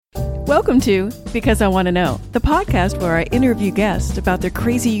Welcome to Because I Want to Know, the podcast where I interview guests about their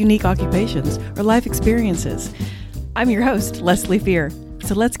crazy, unique occupations or life experiences. I'm your host, Leslie Fear.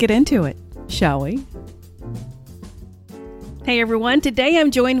 So let's get into it, shall we? Hey everyone, today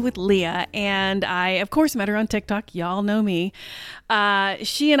I'm joined with Leah, and I, of course, met her on TikTok. Y'all know me.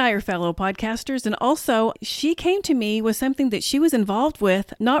 She and I are fellow podcasters, and also she came to me with something that she was involved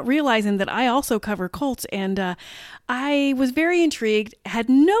with, not realizing that I also cover cults, and I was very intrigued, had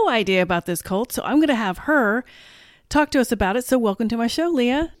no idea about this cult, so I'm going to have her talk to us about it. So welcome to my show,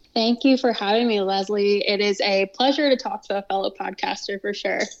 Leah. Thank you for having me, Leslie. It is a pleasure to talk to a fellow podcaster for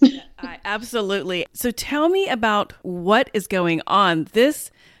sure. Absolutely. So tell me about what is going on.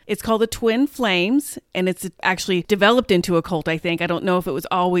 It's called the Twin Flames, and it's actually developed into a cult, I think. I don't know if it was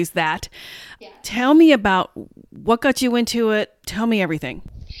always that. Yeah. Tell me about what got you into it. Tell me everything.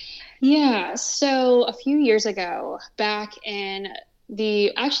 Yeah. So a few years ago, back in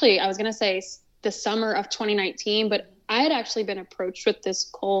the summer of 2019, but I had actually been approached with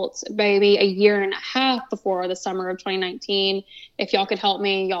this cult maybe a year and a half before the summer of 2019. If y'all could help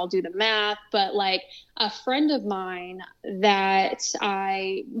me, y'all do the math. But like a friend of mine that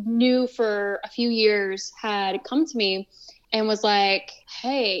I knew for a few years had come to me and was like,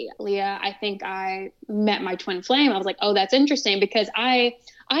 "Hey, Leah, I think I met my twin flame." I was like, "Oh, that's interesting," because I'd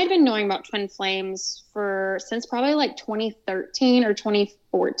been knowing about twin flames since probably like 2013 or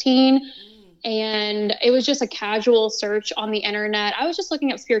 2014. And it was just a casual search on the internet. I was just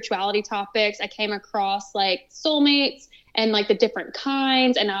looking up spirituality topics. I came across like soulmates and like the different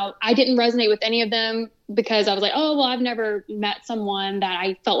kinds. And I didn't resonate with any of them because I was like, oh, well, I've never met someone that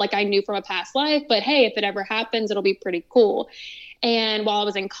I felt like I knew from a past life. But hey, if it ever happens, it'll be pretty cool. And while I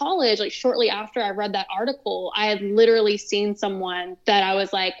was in college, like shortly after I read that article, I had literally seen someone that I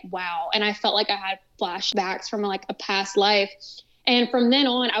was like, wow. And I felt like I had flashbacks from like a past life. And from then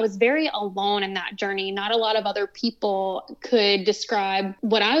on, I was very alone in that journey. Not a lot of other people could describe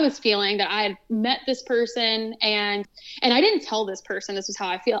what I was feeling, that I had met this person and I didn't tell this person this was how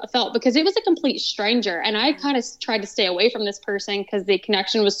I felt because it was a complete stranger. And I kind of tried to stay away from this person because the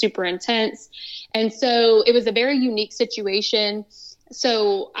connection was super intense. And so it was a very unique situation.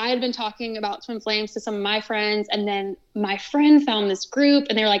 So I had been talking about twin flames to some of my friends, and then my friend found this group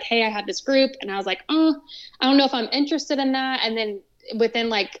and they were like, "Hey, I have this group." And I was like, I don't know if I'm interested in that. And then within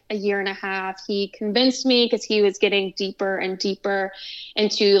like a year and a half, he convinced me because he was getting deeper and deeper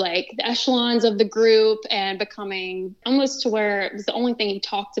into like the echelons of the group and becoming almost to where it was the only thing he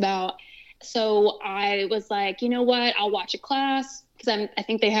talked about. So I was like, you know what, I'll watch a class. Because I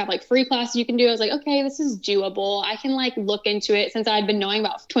think they have like free classes you can do. I was like, okay, this is doable. I can like look into it since I'd been knowing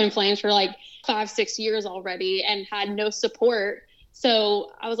about twin flames for like 5-6 years already and had no support.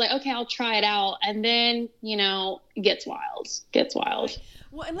 So I was like, okay, I'll try it out. And then, it gets wild.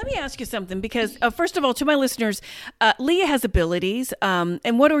 Well, and let me ask you something, because first of all, to my listeners, Leah has abilities.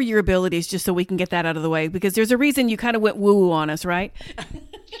 And what are your abilities, just so we can get that out of the way? Because there's a reason you kind of went woo-woo on us, right?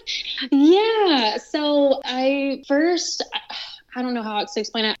 Yeah. So I don't know how to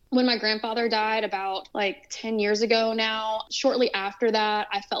explain it. When my grandfather died about like 10 years ago now, shortly after that,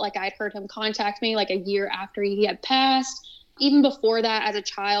 I felt like I'd heard him contact me like a year after he had passed. Even before that, as a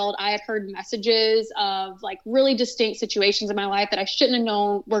child, I had heard messages of like really distinct situations in my life that I shouldn't have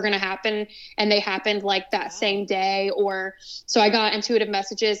known were going to happen. And they happened like that same day. So I got intuitive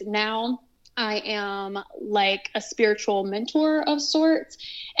messages. Now I am like a spiritual mentor of sorts,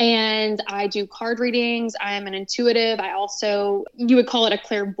 and I do card readings. I am an intuitive. You would call it a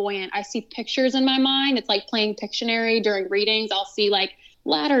clairvoyant. I see pictures in my mind. It's like playing Pictionary during readings. I'll see like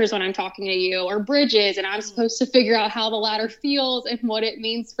ladders when I'm talking to you, or bridges, and I'm supposed to figure out how the ladder feels and what it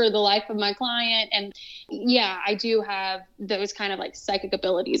means for the life of my client. And yeah, I do have those kind of like psychic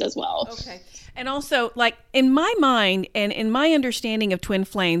abilities as well. Okay. And also, like in my mind and in my understanding of twin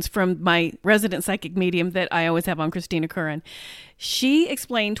flames from my resident psychic medium that I always have on, Christina Curran, she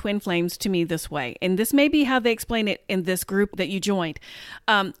explained twin flames to me this way. And this may be how they explain it in this group that you joined.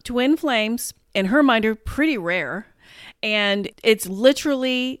 Twin flames, in her mind, are pretty rare. And it's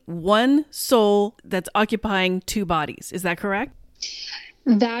literally one soul that's occupying two bodies. Is that correct?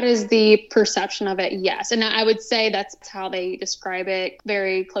 That is the perception of it, yes. And I would say that's how they describe it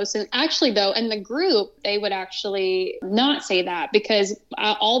very close. And actually, though, in the group, they would actually not say that because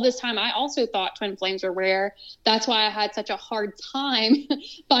all this time, I also thought twin flames were rare. That's why I had such a hard time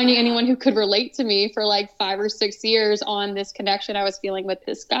finding anyone who could relate to me for like 5 or 6 years on this connection I was feeling with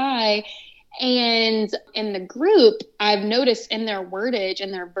this guy. And in the group, I've noticed in their wordage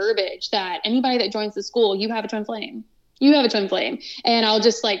and their verbiage that anybody that joins the school, you have a twin flame. You have a twin flame. And I'll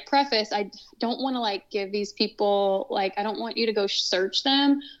just like preface, I don't want to like give these people, like, I don't want you to go search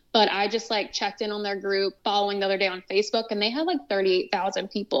them, but I just like checked in on their group following the other day on Facebook, and they had like 38,000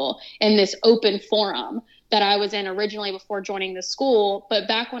 people in this open forum that I was in originally before joining the school. But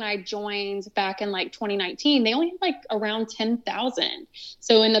back when I joined back in like 2019, they only had like around 10,000.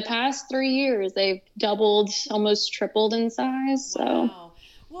 So in the past 3 years, they've doubled, almost tripled in size. So, wow.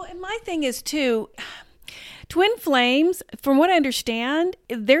 Well, and my thing is too, twin flames, from what I understand,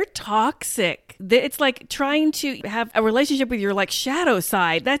 they're toxic. It's like trying to have a relationship with your like shadow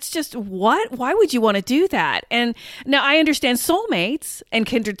side. That's just what? Why would you want to do that? And now I understand soulmates and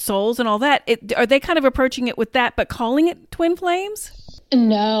kindred souls and all that. Are they kind of approaching it with that, but calling it twin flames?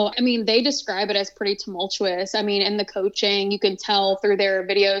 No, I mean, they describe it as pretty tumultuous. I mean, in the coaching, you can tell through their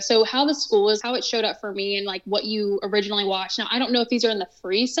videos. So how the school is, how it showed up for me and like what you originally watched. Now, I don't know if these are in the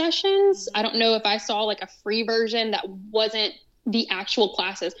free sessions. I don't know if I saw like a free version that wasn't the actual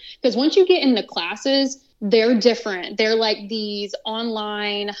classes. Because once you get in the classes, they're different. They're like these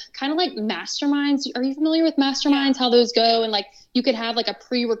online kind of like masterminds. Are you familiar with masterminds? How those go? And like you could have like a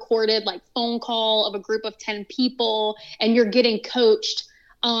pre-recorded like phone call of a group of 10 people, and you're getting coached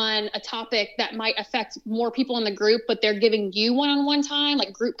on a topic that might affect more people in the group, but they're giving you one-on-one time,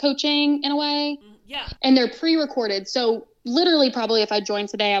 like group coaching in a way. Yeah. And they're pre-recorded. So literally probably if I joined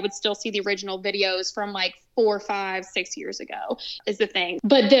today, I would still see the original videos from like 4, 5, 6 years ago is the thing.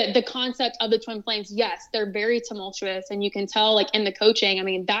 But the concept of the twin flames, yes, they're very tumultuous. And you can tell like in the coaching, I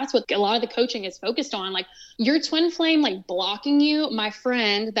mean, that's what a lot of the coaching is focused on. Like your twin flame, like blocking you. My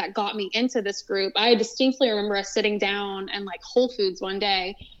friend that got me into this group, I distinctly remember us sitting down and like Whole Foods one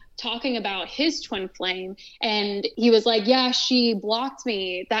day talking about his twin flame, and he was like, yeah, she blocked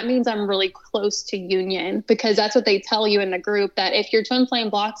me. That means I'm really close to union, because that's what they tell you in the group, that if your twin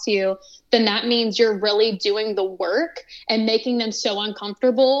flame blocks you, then that means you're really doing the work and making them so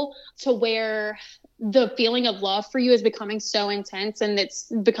uncomfortable to where the feeling of love for you is becoming so intense and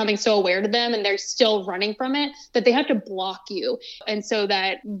it's becoming so aware to them, and they're still running from it, that they have to block you. And so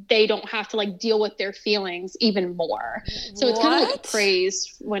that they don't have to like deal with their feelings even more. So it's kind of like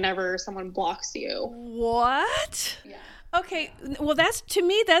praise whenever someone blocks you. What? Yeah. Okay, well, to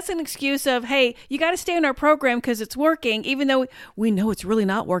me, that's an excuse of, hey, you got to stay in our program because it's working, even though we know it's really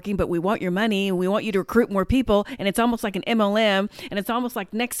not working, but we want your money and we want you to recruit more people. And it's almost like an MLM, and it's almost like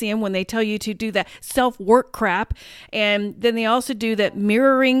NXIVM when they tell you to do that self-work crap. And then they also do that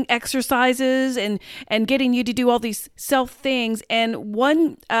mirroring exercises and getting you to do all these self things. And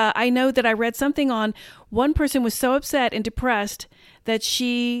I know that I read something on one person was so upset and depressed that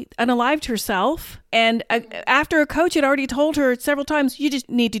she unalived herself. And after a coach had already told her several times, you just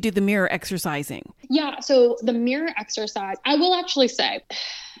need to do the mirror exercising. Yeah. So the mirror exercise, I will actually say,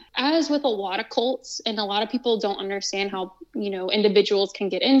 as with a lot of cults, and a lot of people don't understand how, individuals can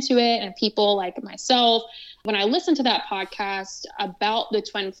get into it, and people like myself, when I listened to that podcast about the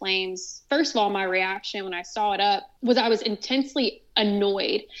twin flames, first of all, my reaction when I saw it up was I was intensely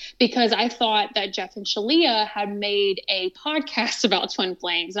annoyed, because I thought that Jeff and Shalia had made a podcast about twin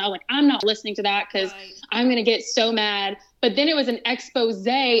flames. And I was like, I'm not listening to that because I'm going to get so mad. But then it was an expose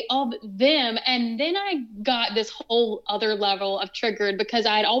of them. And then I got this whole other level of triggered, because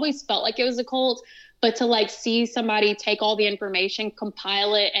I had always felt like it was a cult. But to like see somebody take all the information,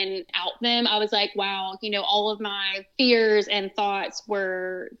 compile it, and out them, I was like, wow, all of my fears and thoughts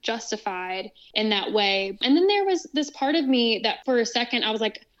were justified in that way. And then there was this part of me that for a second, I was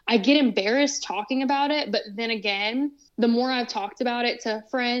like, I get embarrassed talking about it. But then again, the more I've talked about it to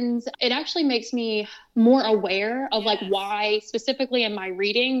friends, it actually makes me more aware of like why specifically in my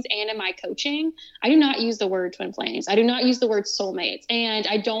readings and in my coaching, I do not use the word twin flames. I do not use the word soulmates. And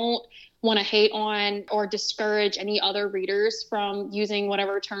I don't want to hate on or discourage any other readers from using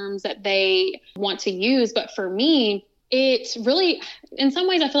whatever terms that they want to use. But for me, it really, in some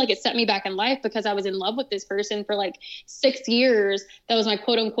ways, I feel like it set me back in life, because I was in love with this person for like 6 years. That was my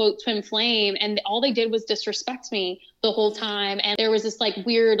quote unquote twin flame. And all they did was disrespect me the whole time. And there was this like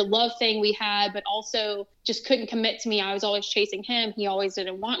weird love thing we had, but also just couldn't commit to me. I was always chasing him. He always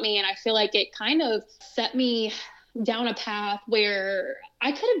didn't want me. And I feel like it kind of set me down a path where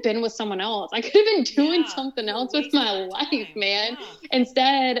I could have been with someone else. I could have been doing something else with my life, man. Yeah.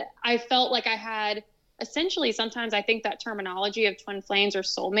 Instead, I felt like I had essentially, sometimes I think that terminology of twin flames or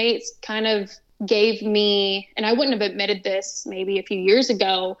soulmates kind of gave me, and I wouldn't have admitted this maybe a few years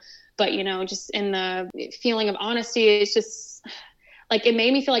ago, but just in the feeling of honesty, it's just like, it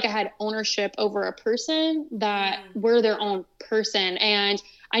made me feel like I had ownership over a person that were their own person. And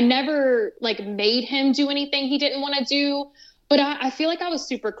I never like made him do anything he didn't want to do, But I feel like I was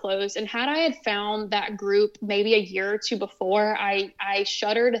super close. And had I had found that group maybe a year or two before, I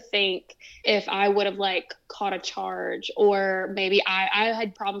shudder to think if I would have like caught a charge, or maybe I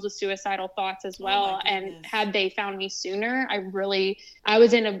had problems with suicidal thoughts as well. And had they found me sooner, I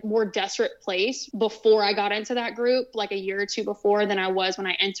was in a more desperate place before I got into that group, like a year or two before, than I was when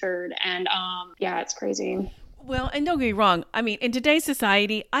I entered. And yeah, it's crazy. Well, and don't get me wrong. I mean, in today's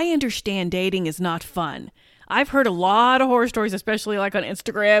society, I understand dating is not fun. I've heard a lot of horror stories, especially like on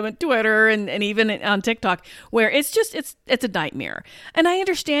Instagram and Twitter and even on TikTok, where it's a nightmare. And I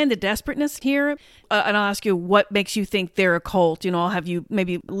understand the desperateness here. And I'll ask you, what makes you think they're a cult? I'll have you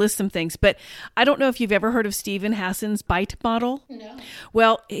maybe list some things. But I don't know if you've ever heard of Stephen Hassan's BITE model. No.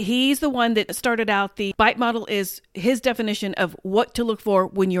 Well, he's the one that started out. The BITE model is his definition of what to look for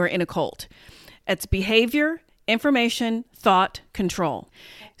when you're in a cult. It's behavior, information, thought, control.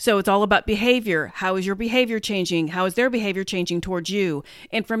 So it's all about behavior. How is your behavior changing? How is their behavior changing towards you?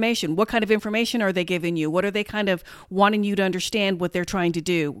 Information. What kind of information are they giving you? What are they kind of wanting you to understand what they're trying to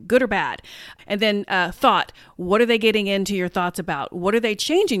do, good or bad? And then thought. What are they getting into your thoughts about? What are they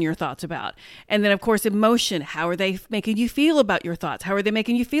changing your thoughts about? And then, of course, emotion. How are they making you feel about your thoughts? How are they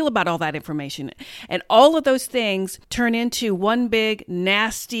making you feel about all that information? And all of those things turn into one big,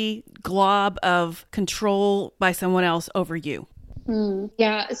 nasty glob of control by someone else over you.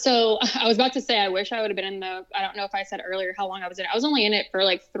 Yeah. So I was about to say, I wish I would have been I don't know if I said earlier how long I was in it. I was only in it for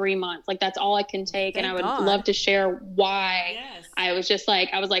like 3 months. Like that's all I can take. And I would love to share why. Yes. I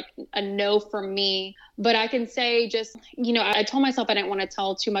was like a no for me. But I can say just, I told myself I didn't want to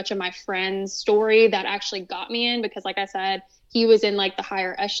tell too much of my friend's story that actually got me in, because like I said, he was in like the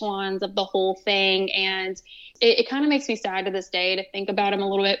higher echelons of the whole thing. And it kind of makes me sad to this day to think about him a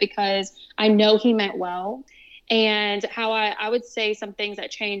little bit, because I know he meant well. And how I would say some things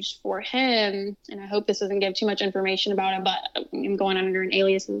that changed for him, and I hope this doesn't give too much information about him, but I'm going under an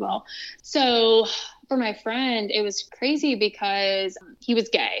alias as well. So for my friend, it was crazy because he was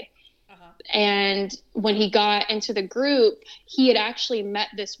gay. And when he got into the group, he had actually met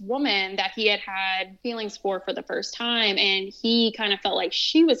this woman that he had feelings for the first time. And he kind of felt like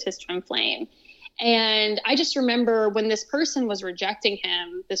she was his twin flame. And I just remember when this person was rejecting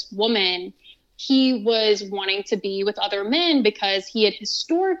him, this woman, he was wanting to be with other men because he had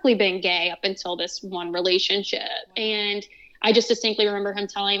historically been gay up until this one relationship. And I just distinctly remember him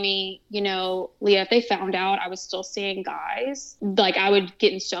telling me, Leah, if they found out I was still seeing guys, like I would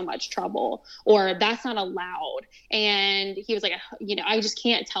get in so much trouble, or that's not allowed. And he was like, I just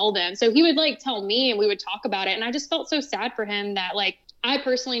can't tell them. So he would like tell me and we would talk about it. And I just felt so sad for him that like, I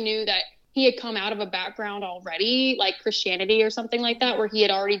personally knew that he had come out of a background already, like Christianity or something like that, where he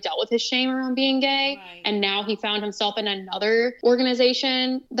had already dealt with his shame around being gay. Right. And now he found himself in another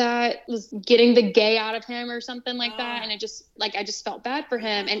organization that was getting the gay out of him or something like that. And it just like, I just felt bad for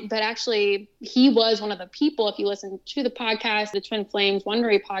him. But actually he was one of the people, if you listen to the podcast, the Twin Flames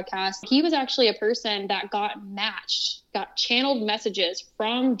Wondery podcast, he was actually a person that got channeled messages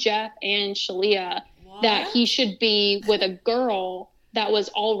from Jeff and Shalia that he should be with a girl that was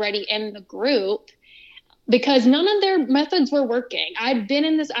already in the group, because none of their methods were working.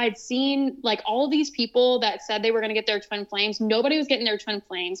 I'd seen like all these people that said they were going to get their twin flames. Nobody was getting their twin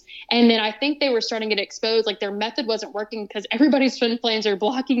flames. And then I think they were starting to get exposed. Like their method wasn't working because everybody's twin flames are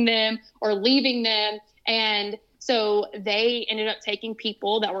blocking them or leaving them. And so they ended up taking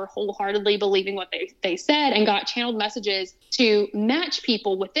people that were wholeheartedly believing what they said and got channeled messages to match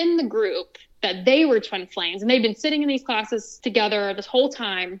people within the group that they were twin flames. And they'd been sitting in these classes together this whole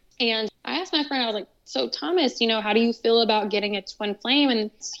time. And I asked my friend, I was like, so Thomas, how do you feel about getting a twin flame?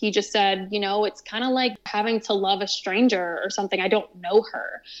 And he just said, it's kind of like having to love a stranger or something. I don't know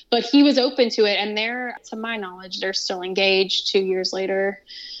her, but he was open to it. And to my knowledge, they're still engaged 2 years later.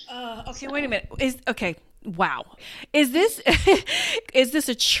 Okay, wait a minute. Wow. Is this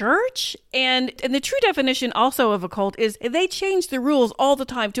a church? And the true definition also of a cult is they change the rules all the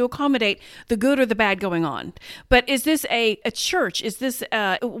time to accommodate the good or the bad going on. But is this a church? Is this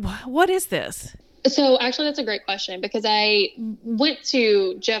what is this? So actually, that's a great question, because I went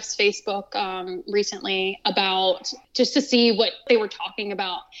to Jeff's Facebook recently about just to see what they were talking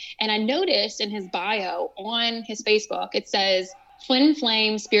about. And I noticed in his bio on his Facebook, it says, Twin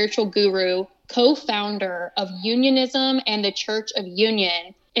Flame Spiritual Guru, co-founder of Unionism and the Church of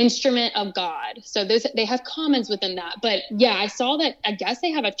Union, Instrument of God. So they have commons within that. But yeah, I saw that. I guess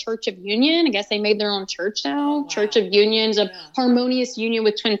they have a Church of Union. I guess they made their own church now. Wow. Church of Unions, of harmonious union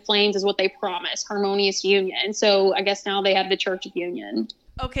with twin flames is what they promise. Harmonious union. So I guess now they have the Church of Union.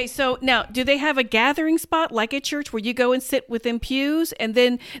 Okay, so now, do they have a gathering spot like at church where you go and sit within pews and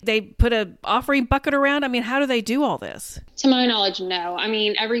then they put a offering bucket around? I mean, how do they do all this? To my knowledge, no. I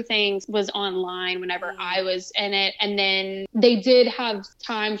mean, everything was online whenever I was in it. And then they did have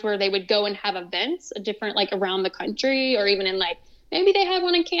times where they would go and have events, different, like around the country, or even in like, maybe they had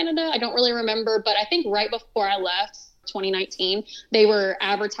one in Canada. I don't really remember. But I think right before I left, 2019, they were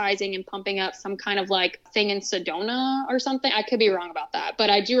advertising and pumping up some kind of like thing in Sedona or something. I could be wrong about that,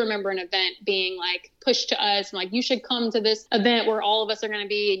 but I do remember an event being like pushed to us, like, you should come to this event where all of us are going to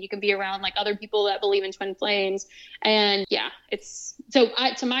be, and you can be around like other people that believe in twin flames. And yeah, it's so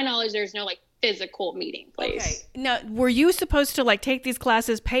to my knowledge, there's no like physical meeting place. Okay. Now, were you supposed to like take these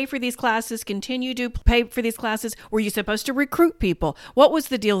classes, pay for these classes, continue to pay for these classes? Were you supposed to recruit people? What was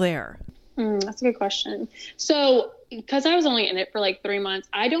the deal there? That's a good question. So because I was only in it for like 3 months,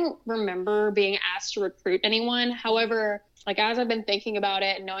 I don't remember being asked to recruit anyone. However, like as I've been thinking about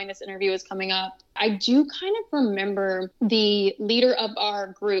it and knowing this interview is coming up, I do kind of remember the leader of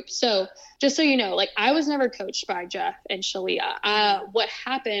our group. So just so you know, like I was never coached by Jeff and Shalia. What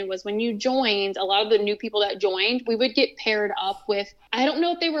happened was when you joined, a lot of the new people that joined, we would get paired up with, I don't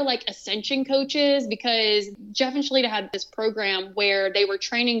know if they were like ascension coaches, because Jeff and Shalia had this program where they were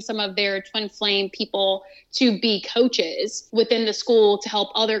training some of their twin flame people to be coaches within the school to help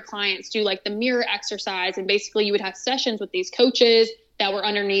other clients do like the mirror exercise. And basically you would have sessions with these coaches that were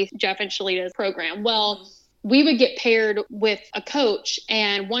underneath Jeff and Shalia's program. Well, we would get paired with a coach,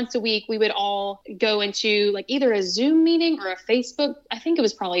 and once a week we would all go into like either a Zoom meeting or a Facebook. I think it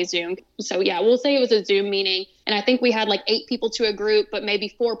was probably Zoom. So yeah, we'll say it was a Zoom meeting. And I think we had like 8 people to a group, but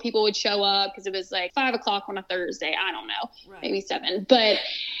maybe 4 people would show up because it was like 5 o'clock on a Thursday. I don't know, maybe 7. But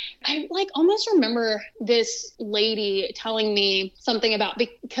I like almost remember this lady telling me something about,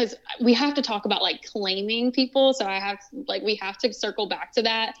 because we have to talk about like claiming people. So we have to circle back to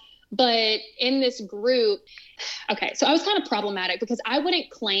that. But in this group, okay, so I was kind of problematic because I wouldn't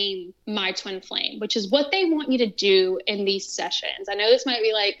claim my twin flame, which is what they want you to do in these sessions. I know this might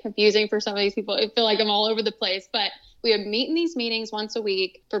be like confusing for some of these people. I feel like I'm all over the place, but we would meet in these meetings once a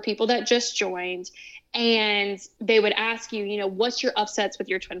week for people that just joined. And they would ask you, what's your upsets with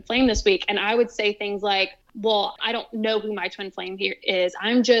your twin flame this week? And I would say things like, well, I don't know who my twin flame here is.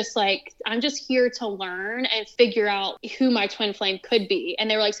 I'm just here to learn and figure out who my twin flame could be. And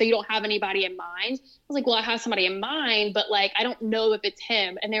they were like, so you don't have anybody in mind? I was like, well, I have somebody in mind, but like, I don't know if it's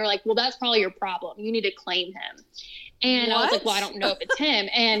him. And they were like, well, that's probably your problem. You need to claim him. And I was like, well, I don't know if it's him.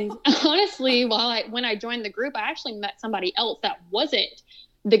 And honestly, when I joined the group, I actually met somebody else that wasn't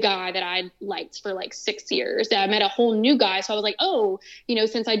the guy that I liked for like 6 years. I met a whole new guy. So I was like, oh,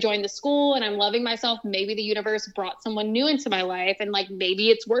 since I joined the school and I'm loving myself, maybe the universe brought someone new into my life and like,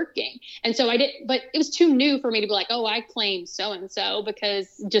 maybe it's working. And so I didn't, but it was too new for me to be like, oh, I claim so-and-so,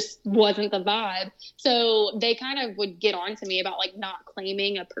 because just wasn't the vibe. So they kind of would get on to me about like not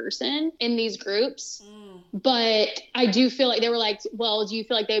claiming a person in these groups. But I do feel like they were like, well, do you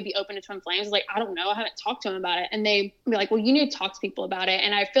feel like they would be open to twin flames? I was like, I don't know. I haven't talked to them about it. And they'd be like, well, you need to talk to people about it.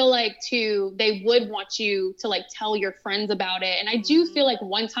 And I feel like too, they would want you to like tell your friends about it. And I do feel like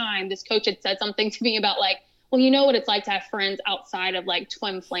one time this coach had said something to me about like, well, you know what it's like to have friends outside of like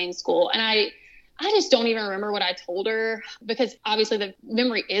twin flame school. And I just don't even remember what I told her, because obviously the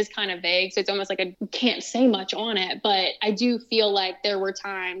memory is kind of vague. So it's almost like I can't say much on it. But I do feel like there were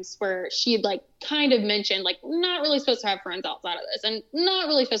times where she'd like kind of mentioned like not really supposed to have friends outside of this, and not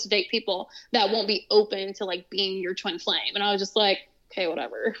really supposed to date people that won't be open to like being your twin flame. And I was just like, okay,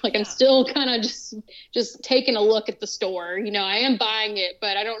 whatever. Like, I'm still kind of just taking a look at the store. I am buying it,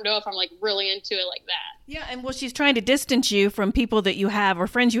 but I don't know if I'm like really into it like that. Yeah. And well, she's trying to distance you from people that you have or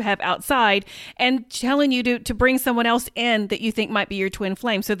friends you have outside, and telling you to bring someone else in that you think might be your twin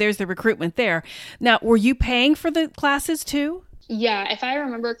flame. So there's the recruitment there. Now, were you paying for the classes too? Yeah. If I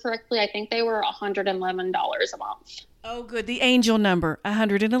remember correctly, I think they were $111 a month. Oh, good. The angel number,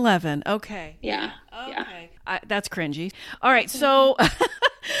 111. Okay. Yeah. Okay. Yeah. That's cringy. All right. So,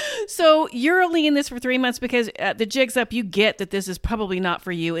 so you're only in this for 3 months because the jig's up. You get that this is probably not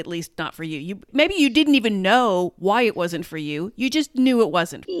for you, at least not for you. Maybe you didn't even know why it wasn't for you. You just knew it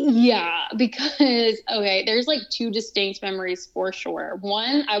wasn't. Yeah, because, okay, there's like 2 distinct memories for sure.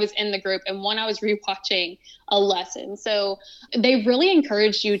 One, I was in the group, and one, I was rewatching a lesson. So they really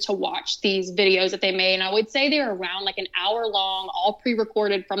encouraged you to watch these videos that they made. And I would say they were around like an hour long, all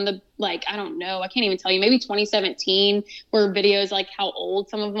pre-recorded from the, like, I don't know, I can't even tell you, maybe 2017 were videos like how old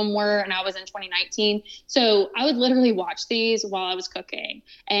some of them were, and I was in 2019. So I would literally watch these while I was cooking,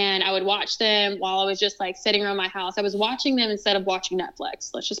 and I would watch them while I was just like sitting around my house. I was watching them instead of watching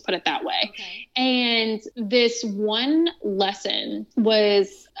Netflix. Let's just put it that way. Okay. And this one lesson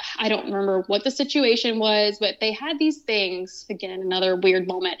was, I don't remember what the situation was, but they had these things, again, another weird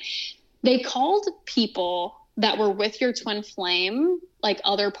moment. They called people that were with your twin flame, like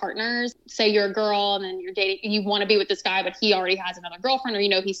other partners. Say you're a girl and then you're dating, you want to be with this guy, but he already has another girlfriend, or, you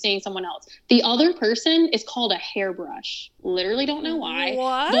know, he's seeing someone else. The other person is called a hairbrush. Literally don't know why.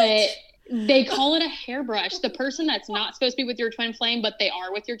 What? But they call it a hairbrush. The person that's not supposed to be with your twin flame, but they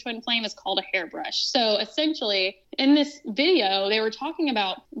are with your twin flame, is called a hairbrush. So essentially, in this video, they were talking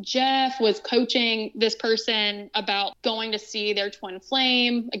about Jeff was coaching this person about going to see their twin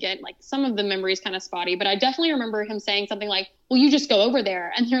flame. Again, like some of the memories kind of spotty, but I definitely remember him saying something like, well, you just go over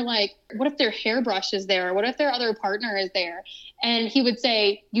there. And they're like, what if their hairbrush is there? What if their other partner is there? And he would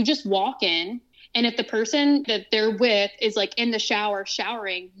say, you just walk in. And if the person that they're with is like in the shower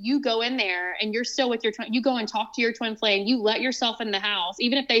showering, you go in there and you're still with your twin. You go and talk to your twin flame. You let yourself in the house.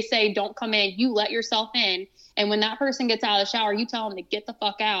 Even if they say don't come in, you let yourself in. And when that person gets out of the shower, you tell them to get the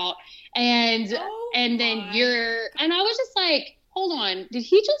fuck out. And then and I was just like, hold on, did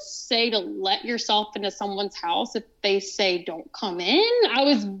he just say to let yourself into someone's house if they say don't come in? I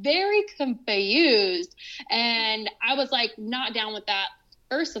was very confused. And I was like, not down with that.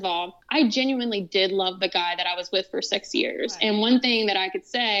 First of all, I genuinely did love the guy that I was with for 6 years. Right. And one thing that I could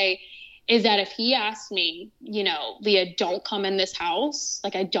say is that if he asked me, you know, Leah, don't come in this house,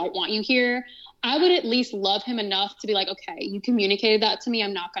 like I don't want you here, I would at least love him enough to be like, okay, you communicated that to me,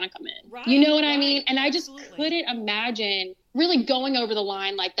 I'm not going to come in. Right, you know what I mean? And I just couldn't imagine really going over the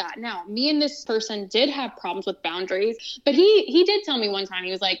line like that. Now, me and this person did have problems with boundaries, but he did tell me one time,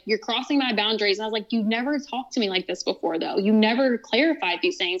 he was like, you're crossing my boundaries. And I was like, you never talked to me like this before, though. You never clarified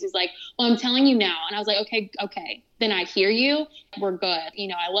these things. He's like, well, I'm telling you now. And I was like, okay, then I hear you. We're good. You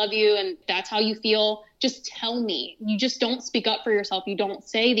know, I love you. And that's how you feel. Just tell me. You just don't speak up for yourself. You don't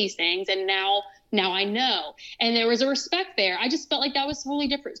say these things. And now I know. And there was a respect there. I just felt like that was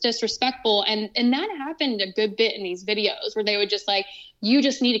totally disrespectful. And that happened a good bit in these videos where they would just like, you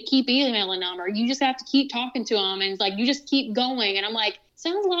just need to keep emailing them, or you just have to keep talking to them. And it's like, you just keep going. And I'm like,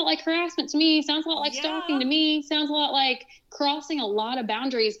 sounds a lot like harassment to me. Sounds a lot like stalking to me. Sounds a lot like crossing a lot of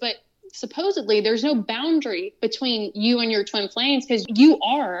boundaries. But supposedly there's no boundary between you and your twin flames because you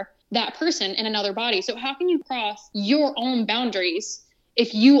are that person in another body. So how can you cross your own boundaries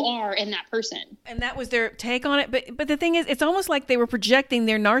if you are in that person? And that was their take on it. But the thing is, it's almost like they were projecting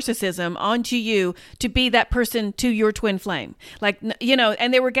their narcissism onto you to be that person to your twin flame. Like, you know,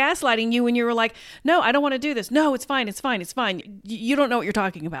 and they were gaslighting you when you were like, no, I don't want to do this. No, it's fine. It's fine. It's fine. You don't know what you're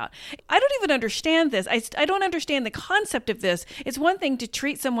talking about. I don't even understand this. I don't understand the concept of this. It's one thing to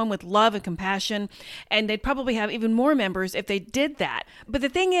treat someone with love and compassion, and they'd probably have even more members if they did that. But the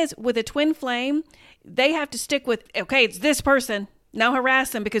thing is, with a twin flame, they have to stick with, okay, it's this person. Now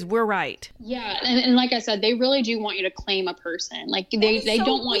harass them because we're right. Yeah. And like I said, they really do want you to claim a person. Like they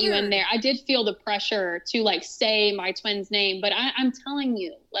don't want you in there. I did feel the pressure to like say my twin's name, but I'm telling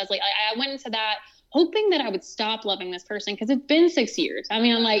you, Leslie, I went into that hoping that I would stop loving this person because it's been 6 years. I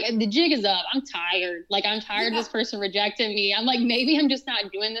mean, I'm like, the jig is up. I'm tired. Like I'm tired of this person rejecting me. I'm like, maybe I'm just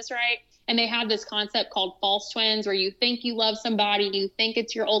not doing this right. And they have this concept called false twins where you think you love somebody, you think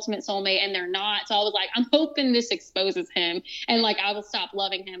it's your ultimate soulmate, and they're not. So I was like, I'm hoping this exposes him and like I will stop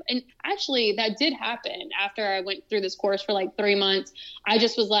loving him. And actually that did happen after I went through this course for like 3 months. I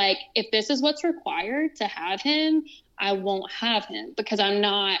just was like, if this is what's required to have him, I won't have him because I'm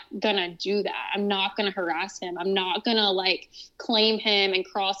not gonna do that. I'm not gonna harass him. I'm not gonna like claim him and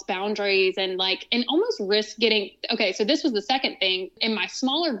cross boundaries and almost risk getting, okay, so this was the second thing in my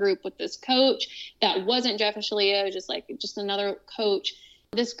smaller group with this coach that wasn't Jeff and Shalia, just another coach.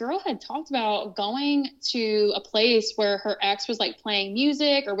 This girl had talked about going to a place where her ex was like playing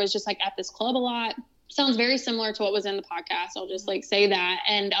music or was just like at this club a lot. Sounds very similar to what was in the podcast. I'll just like say that.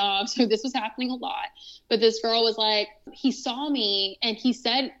 And so this was happening a lot. But this girl was like, he saw me and he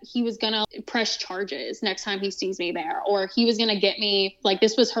said he was going to press charges next time he sees me there, or he was going to get me, like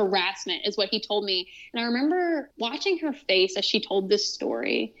this was harassment is what he told me. And I remember watching her face as she told this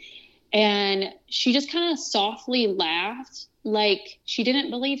story, and she just kind of softly laughed like she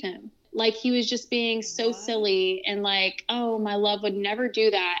didn't believe him. Like he was just being so silly and like, oh, my love would never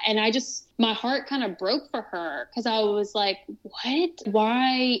do that. And my heart kind of broke for her because I was like, what?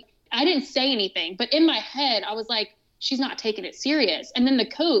 Why? I didn't say anything, but in my head, I was like, she's not taking it serious. And then the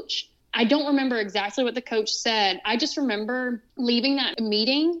coach, I don't remember exactly what the coach said. I just remember leaving that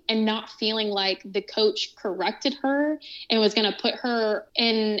meeting and not feeling like the coach corrected her and was going to put her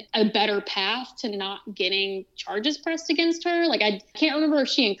in a better path to not getting charges pressed against her. Like, I can't remember if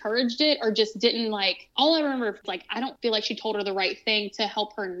she encouraged it or just didn't, like, all I remember is, like, I don't feel like she told her the right thing to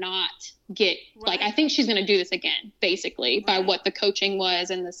help her not get, like, I think she's going to do this again, basically, by what the coaching was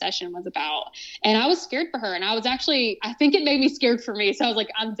and the session was about. And I was scared for her. And I was actually, I think it made me scared for me. So I was like,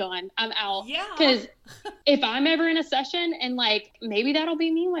 I'm done. I'm out. Yeah. Because if I'm ever in a session and, like, maybe that'll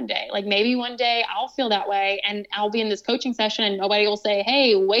be me one day, like, maybe one day I'll feel that way and I'll be in this coaching session and nobody will say,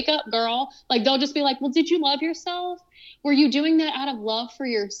 hey, wake up, girl. Like, they'll just be like, well, did you love yourself? Were you doing that out of love for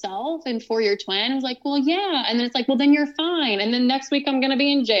yourself and for your twin? I was like, well, yeah. And then it's like, well, then you're fine. And then next week I'm going to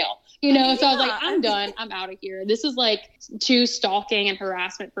be in jail. You know, so I was like, I'm done. I'm out of here. This is like too stalking and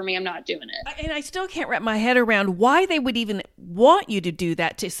harassment for me. I'm not doing it. And I still can't wrap my head around why they would even want you to do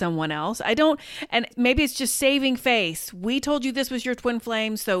that to someone else. I don't, and maybe it's just saving face. We told you this was your twin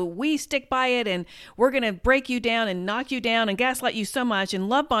flame, so we stick by it, and we're going to break you down and knock you down and gaslight you so much and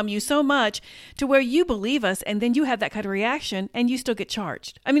love bomb you so much to where you believe us, and then you have that kind of reaction and you still get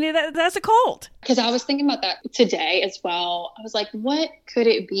charged. I mean, that's a cult. Because I was thinking about that today as well. I was like, what could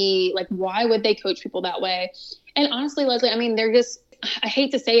it be? Like, why would they coach people that way? And honestly, Leslie, I mean, they're just, I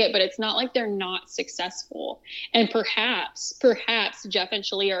hate to say it, but it's not like they're not successful. And perhaps Jeff and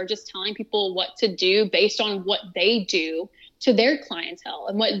Shalia are just telling people what to do based on what they do to their clientele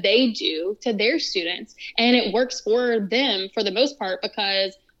and what they do to their students. And it works for them for the most part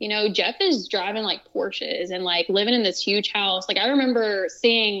because, you know, Jeff is driving like Porsches and like living in this huge house. Like, I remember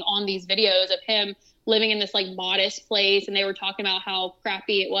seeing on these videos of him living in this like modest place, and they were talking about how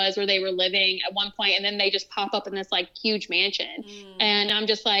crappy it was where they were living at one point, and then they just pop up in this like huge mansion. And I'm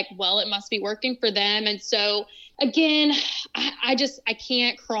just like, well, it must be working for them. And so again, I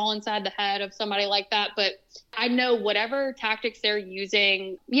can't crawl inside the head of somebody like that, but I know whatever tactics they're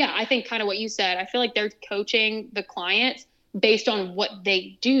using. Yeah, I think kind of what you said, I feel like they're coaching the clients based on what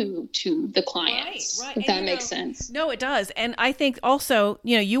they do to the clients. Right. If that makes sense. No, it does. And I think also,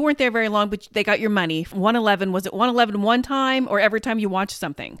 you know, you weren't there very long, but they got your money. 111, was it 111 one time or every time you watched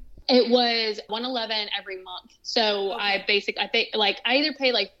something? It was 111 every month. So okay. I think like I either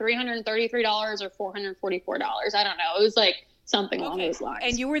paid like $333 or $444. I don't know. It was like something along those lines.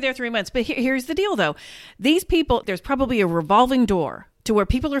 And you were there 3 months. But here's the deal, though. These people, there's probably a revolving door to where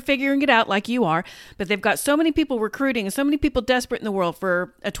people are figuring it out like you are, but they've got so many people recruiting and so many people desperate in the world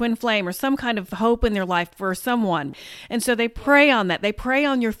for a twin flame or some kind of hope in their life for someone. And so they prey on that. They prey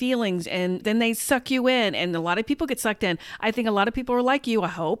on your feelings, and then they suck you in. And a lot of people get sucked in. I think a lot of people are like you, I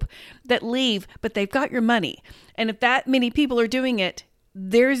hope, that leave, but they've got your money. And if that many people are doing it,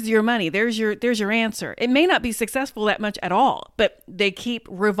 there's your money. There's your answer. It may not be successful that much at all, but they keep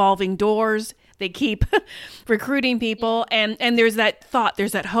revolving doors. They keep recruiting people, and there's that thought,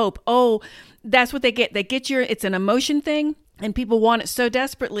 there's that hope. Oh, that's what they get. They get it's an emotion thing, and people want it so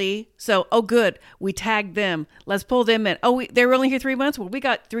desperately. So, oh, good, we tagged them. Let's pull them in. Oh, they were only here 3 months. Well, we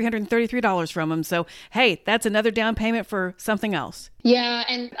got $333 from them. So, hey, that's another down payment for something else. Yeah,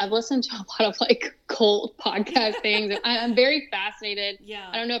 and I've listened to a lot of like cult podcast things. I'm very fascinated. Yeah.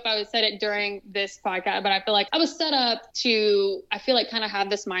 I don't know if I would said it during this podcast, but I feel like I was set up to, I feel like kind of have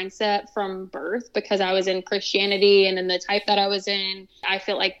this mindset from birth because I was in Christianity, and then the type that I was in, I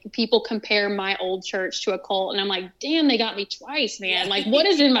feel like people compare my old church to a cult, and I'm like, damn, they got me twice, man. Like, what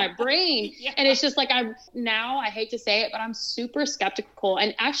is in my brain? Yeah. And it's just like, I hate to say it, but I'm super skeptical.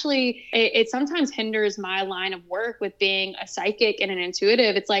 And actually it sometimes hinders my line of work with being a psychic and an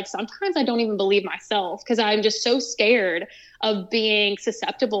intuitive. It's like, sometimes I don't even believe myself because I'm just so scared of being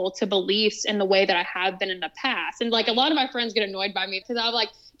susceptible to beliefs in the way that I have been in the past. And like, a lot of my friends get annoyed by me because I'm like,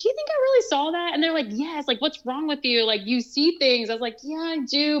 do you think I really saw that? And they're like, yes. Like, what's wrong with you? Like, you see things. I was like, yeah, I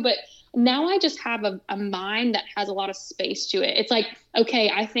do. But now I just have a mind that has a lot of space to it. It's like, okay,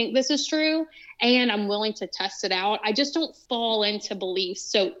 I think this is true and I'm willing to test it out. I just don't fall into beliefs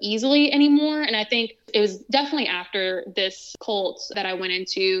so easily anymore. And I think it was definitely after this cult that I went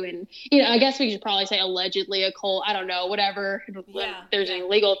into, and, you know, I guess we should probably say allegedly a cult. I don't know, whatever. Yeah, there's any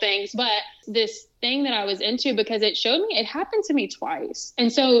legal things, but this thing that I was into, because it showed me, it happened to me twice.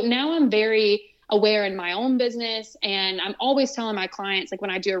 And so now I'm very aware in my own business. And I'm always telling my clients, like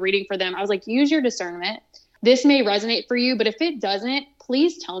when I do a reading for them, I was like, use your discernment. This may resonate for you, but if it doesn't,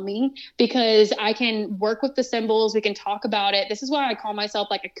 please tell me, because I can work with the symbols. We can talk about it. This is why I call myself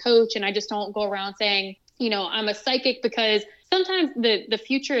like a coach. And I just don't go around saying, I'm a psychic because sometimes the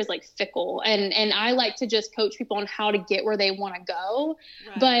future is like fickle, and I like to just coach people on how to get where they want to go.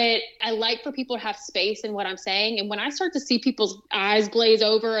 Right. But I like for people to have space in what I'm saying. And when I start to see people's eyes glaze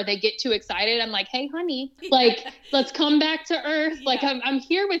over or they get too excited, I'm like, hey, honey, like, let's come back to earth. Yeah. Like, I'm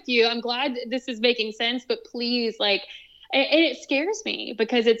here with you. I'm glad this is making sense, but please, like, and it scares me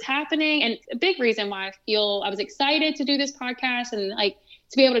because it's happening. And a big reason why I feel I was excited to do this podcast and like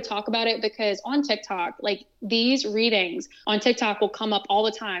to be able to talk about it, because on TikTok, like these readings on TikTok will come up all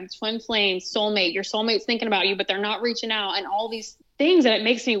the time. Twin flames, soulmate, your soulmate's thinking about you, but they're not reaching out, and all these things that it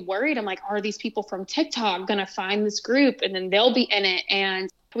makes me worried. I'm like, are these people from TikTok going to find this group and then they'll be in it? And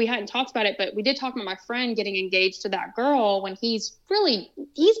we hadn't talked about it, but we did talk about my friend getting engaged to that girl when he's pretty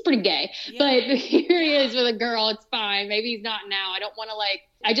gay, yeah. But here he is with a girl. It's fine. Maybe he's not now. I don't want to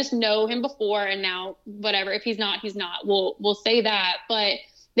I just know him before and now whatever. If he's not, he's not. We'll say that. But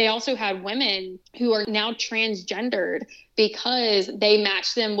they also had women who are now transgendered because they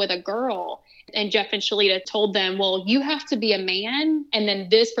matched them with a girl. And Jeff and Shalita told them, well, you have to be a man and then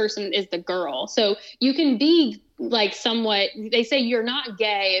this person is the girl. So you can be like somewhat, they say you're not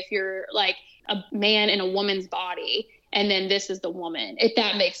gay if you're like a man in a woman's body. And then this is the woman, if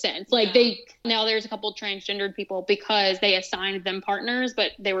that makes sense. Like now there's a couple transgendered people because they assigned them partners,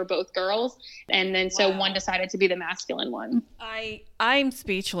 but they were both girls. And then so one decided to be the masculine one. I'm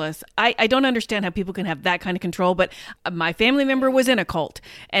speechless. I don't understand how people can have that kind of control, but my family member was in a cult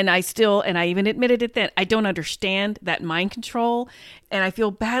and I even admitted it then. I don't understand that mind control. And I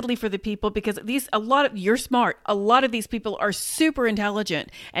feel badly for the people because you're smart. A lot of these people are super intelligent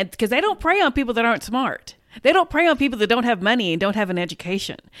and because they don't prey on people that aren't smart. They don't prey on people that don't have money and don't have an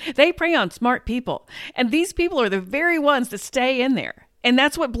education. They prey on smart people. And these people are the very ones that stay in there. And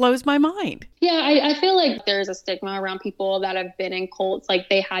that's what blows my mind. Yeah, I feel like there's a stigma around people that have been in cults, like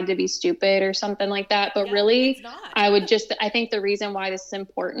they had to be stupid or something like that. But really, I think the reason why this is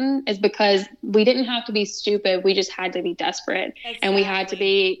important is because we didn't have to be stupid. We just had to be desperate. Exactly. And we had to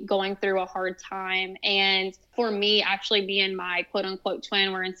be going through a hard time. And for me, actually, me and my quote unquote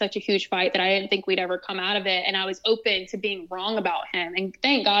twin were in such a huge fight that I didn't think we'd ever come out of it. And I was open to being wrong about him. And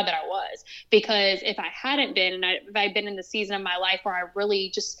thank God that I was, because if I hadn't been, and if I'd been in the season of my life where I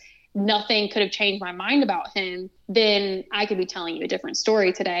really just nothing could have changed my mind about him, then I could be telling you a different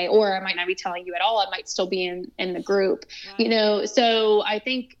story today, or I might not be telling you at all. I might still be in the group, So I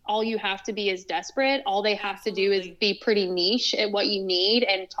think all you have to be is desperate. All they have to do is be pretty niche at what you need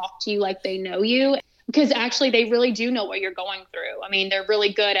and talk to you like they know you. Because actually they really do know what you're going through. I mean, they're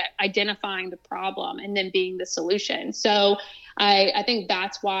really good at identifying the problem and then being the solution. So I think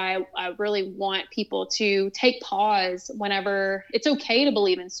that's why I really want people to take pause whenever it's okay to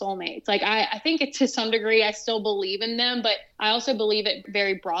believe in soulmates. Like, I think to some degree, I still believe in them, but I also believe it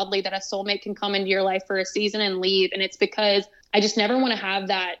very broadly that a soulmate can come into your life for a season and leave. And it's because I just never want to have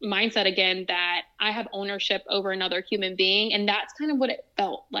that mindset again that I have ownership over another human being. And that's kind of what it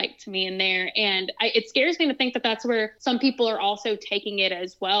felt like to me in there. And it scares me to think that that's where some people are also taking it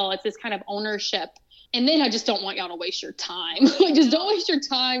as well. It's this kind of ownership. And then I just don't want y'all to waste your time. Like, just don't waste your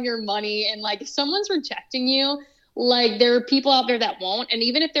time, your money. And like, if someone's rejecting you, like, there are people out there that won't. And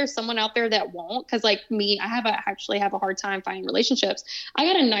even if there's someone out there that won't, because like me, I actually have a hard time finding relationships. I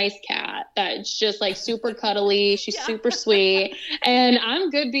got a nice cat that's just like super cuddly. She's super sweet. And I'm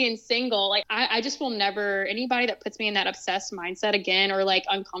good being single. Like, I just will never, anybody that puts me in that obsessed mindset again, or like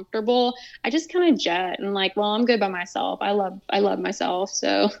uncomfortable, I just kind of jet and like, well, I'm good by myself. I love myself.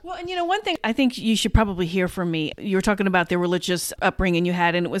 So. Well, and one thing I think you should probably hear from me, you were talking about the religious upbringing you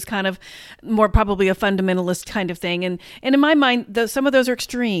had, and it was kind of more probably a fundamentalist kind of thing. And in my mind, some of those are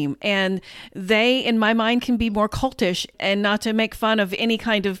extreme, and they, in my mind, can be more cultish. And not to make fun of any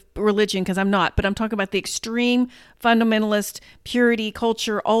kind of religion, because I'm not, but I'm talking about the extreme fundamentalist purity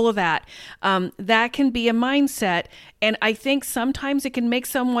culture, all of that. That can be a mindset. And I think sometimes it can make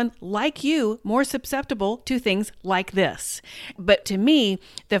someone like you more susceptible to things like this. But to me,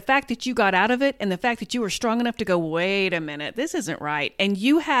 the fact that you got out of it and the fact that you were strong enough to go, wait a minute, this isn't right. And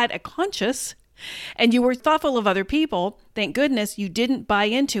you had a conscience and you were thoughtful of other people. Thank goodness you didn't buy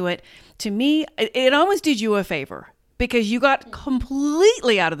into it. To me, it almost did you a favor because you got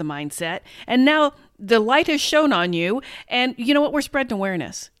completely out of the mindset. And now the light has shone on you. And you know what? We're spreading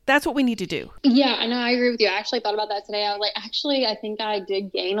awareness. That's what we need to do. Yeah, I know. I agree with you. I actually thought about that today. I was like, I think I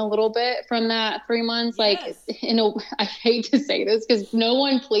did gain a little bit from that 3 months. Yes. Like, I hate to say this because no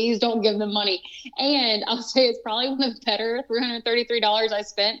one, please don't give them money. And I'll say it's probably one of the better $333 I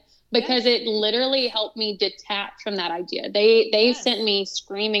spent because it literally helped me detach from that idea. They sent me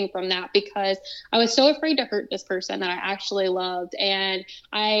screaming from that because I was so afraid to hurt this person that I actually loved. And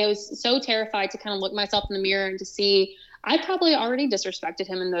I was so terrified to kind of look myself in the mirror and to see I'd probably already disrespected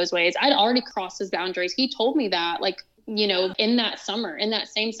him in those ways. I'd already crossed his boundaries. He told me that, like, you know, in that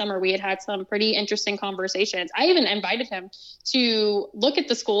same summer, we had some pretty interesting conversations. I even invited him to look at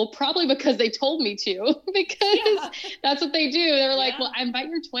the school, probably because they told me to, because that's what they do. They were like, well, I invite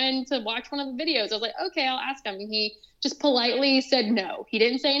your twin to watch one of the videos. I was like, okay, I'll ask him. And he just politely said no. He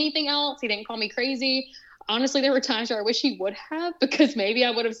didn't say anything else. He didn't call me crazy. Honestly, there were times where I wish he would have, because maybe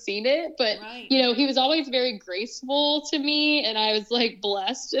I would have seen it. But, you know, he was always very graceful to me, and I was like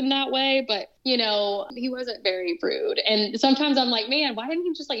blessed in that way. But, you know, he wasn't very rude. And sometimes I'm like, man, why didn't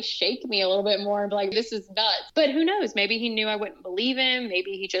he just like shake me a little bit more and be like, this is nuts? But who knows? Maybe he knew I wouldn't believe him.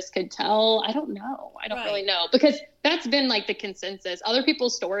 Maybe he just could tell. I don't know. I don't really know, because that's been like the consensus. Other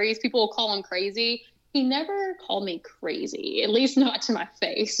people's stories, people will call him crazy. He never called me crazy, at least not to my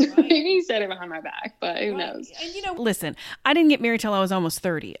face. Maybe he said it behind my back, but who knows? And, you know, listen, I didn't get married till I was almost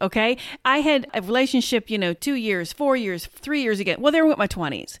 30, okay? I had a relationship, 2 years, 4 years, 3 years again. Well, they were with my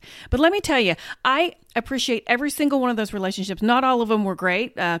 20s. But let me tell you, I appreciate every single one of those relationships. Not all of them were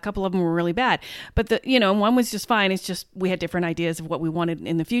great. A couple of them were really bad. But, one was just fine. It's just we had different ideas of what we wanted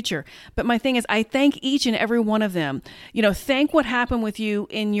in the future. But my thing is, I thank each and every one of them. Thank what happened with you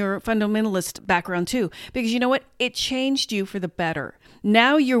in your fundamentalist background too. Because you know what? It changed you for the better.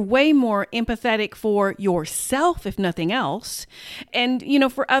 Now you're way more empathetic for yourself, if nothing else, and,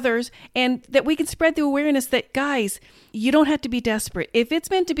 for others, and that we can spread the awareness that, guys, you don't have to be desperate. If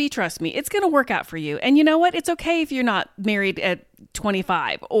it's meant to be, trust me, it's going to work out for you. And you know what? It's okay if you're not married at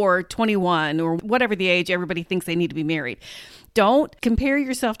 25 or 21 or whatever the age everybody thinks they need to be married. Don't compare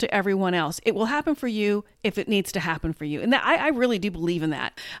yourself to everyone else. It will happen for you if it needs to happen for you. And that, I really do believe in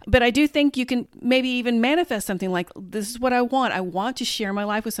that. But I do think you can maybe even manifest something like, this is what I want. I want to share my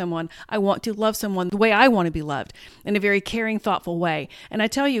life with someone. I want to love someone the way I want to be loved, in a very caring, thoughtful way. And I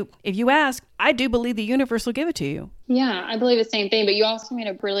tell you, if you ask, I do believe the universe will give it to you. Yeah, I believe the same thing. But you also made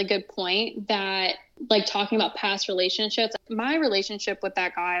a really good point that, like, talking about past relationships, my relationship with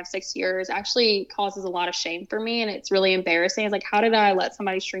that guy of 6 years actually causes a lot of shame for me. And it's really embarrassing. It's like, how did I let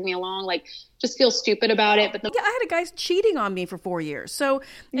somebody string me along? Like, just feel stupid about it. But I had a guy cheating on me for 4 years. So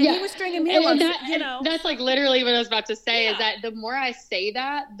he was stringing me along. That's like literally what I was about to say, is that the more I say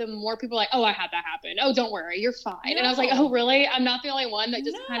that, the more people are like, oh, I had that happen. Oh, don't worry, you're fine. No. And I was like, oh, really? I'm not the only one that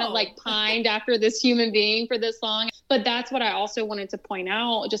just kind of like pined after this human being for this long. But that's what I also wanted to point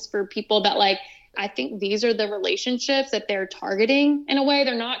out, just for people that, like, I think these are the relationships that they're targeting in a way.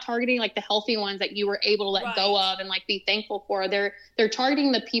 They're not targeting like the healthy ones that you were able to let go of and like be thankful for. They're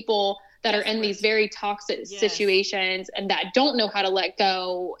targeting the people that are in these very toxic situations and that don't know how to let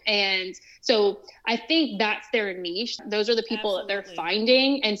go. And so I think that's their niche. Those are the people that they're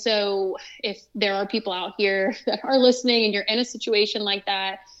finding. And so if there are people out here that are listening and you're in a situation like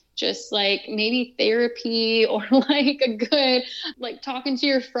that, just like maybe therapy or like a good, like talking to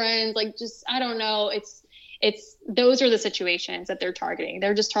your friends, like just, I don't know. It's those are the situations that they're targeting.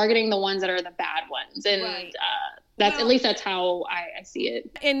 They're just targeting the ones that are the bad ones. And, at least that's how I see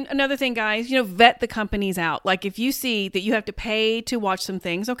it. And another thing, guys, vet the companies out. Like, if you see that you have to pay to watch some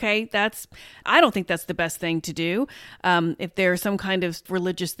things, okay, I don't think that's the best thing to do. If there's some kind of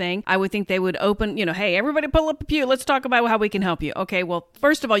religious thing, I would think they would open, hey, everybody pull up a pew. Let's talk about how we can help you. Okay, well,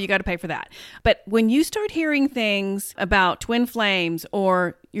 first of all, you got to pay for that. But when you start hearing things about twin flames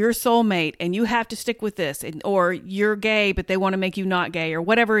or your soulmate and you have to stick with this, or you're gay, but they want to make you not gay, or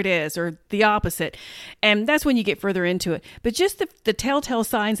whatever it is, or the opposite. And that's when you get further into it. But just the telltale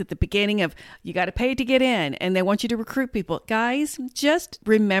signs at the beginning of, you got to pay to get in and they want you to recruit people. Guys, just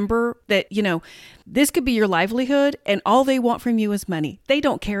remember that, this could be your livelihood and all they want from you is money. They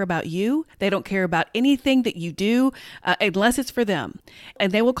don't care about you. They don't care about anything that you do unless it's for them.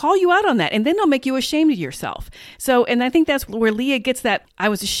 And they will call you out on that. And then they'll make you ashamed of yourself. So, and I think that's where Leah gets that, I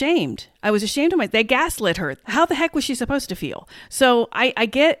was ashamed of myself. They gaslit her. How the heck was she supposed to feel? So I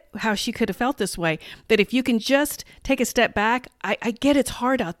get how she could have felt this way, that if you can just take a step back, I get it's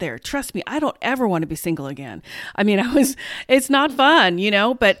hard out there. Trust me, I don't ever want to be single again. I mean, it's not fun,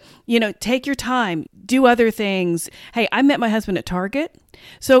 but, take your time, do other things. Hey, I met my husband at Target.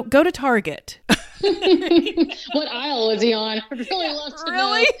 So go to Target. What aisle was he on? I'd really love to know.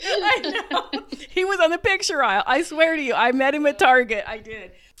 Really? I know. He was on the picture aisle. I swear to you, I met him at Target. I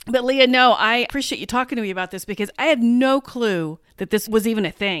did. But Leah, no, I appreciate you talking to me about this, because I had no clue that this was even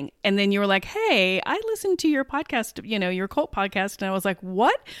a thing. And then you were like, hey, I listened to your podcast, your cult podcast. And I was like,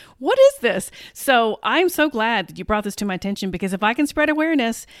 what is this? So I'm so glad that you brought this to my attention, because if I can spread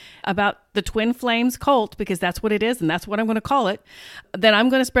awareness about the Twin Flames cult, because that's what it is, and that's what I'm going to call it, then I'm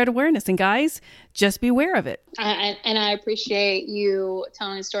going to spread awareness. And guys, just be aware of it. And I appreciate you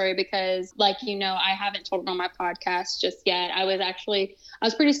telling the story, because I haven't told it on my podcast just yet. I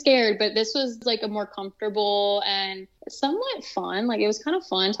was pretty scared, but this was like a more comfortable and somewhat fun. Like, it was kind of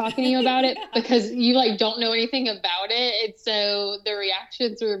fun talking to you about it because you don't know anything about it. And so the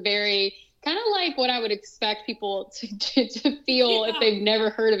reactions were very kind of like what I would expect people to feel if they've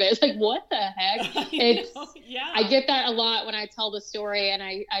never heard of it. It's like, what the heck? I get that a lot when I tell the story and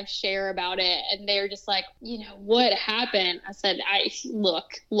I share about it, and they're just like, what happened? I said,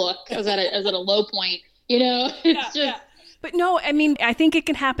 look, I was at a low point, it's just. But no, I mean, I think it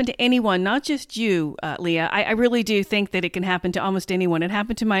can happen to anyone, not just you, Leah. I really do think that it can happen to almost anyone. It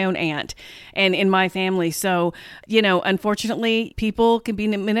happened to my own aunt and in my family. So, unfortunately, people can be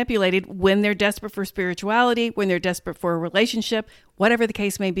manipulated when they're desperate for spirituality, when they're desperate for a relationship, whatever the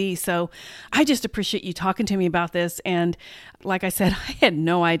case may be. So I just appreciate you talking to me about this. And like I said, I had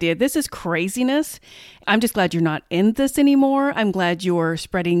no idea. This is craziness. I'm just glad you're not in this anymore. I'm glad you're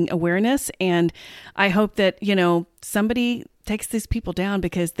spreading awareness. And I hope that, somebody takes these people down,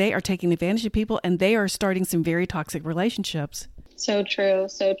 because they are taking advantage of people and they are starting some very toxic relationships. So true.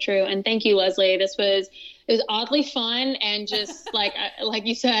 So true. And thank you, Leslie. It was oddly fun. And just like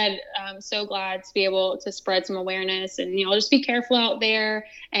you said, I'm so glad to be able to spread some awareness, and, just be careful out there.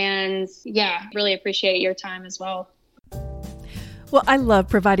 And really appreciate your time as well. Well, I love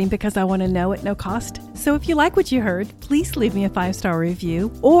providing because I want to know at no cost. So if you like what you heard, please leave me a 5-star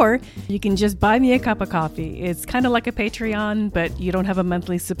review, or you can just buy me a cup of coffee. It's kind of like a Patreon, but you don't have a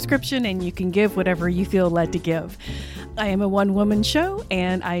monthly subscription, and you can give whatever you feel led to give. I am a one-woman show,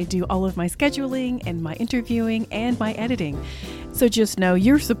 and I do all of my scheduling and my interviewing and my editing. So just know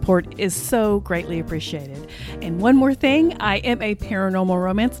your support is so greatly appreciated. And one more thing, I am a paranormal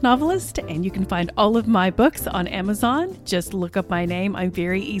romance novelist, and you can find all of my books on Amazon. Just look up my name. I'm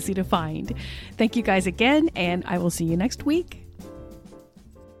very easy to find. Thank you guys again, and I will see you next week.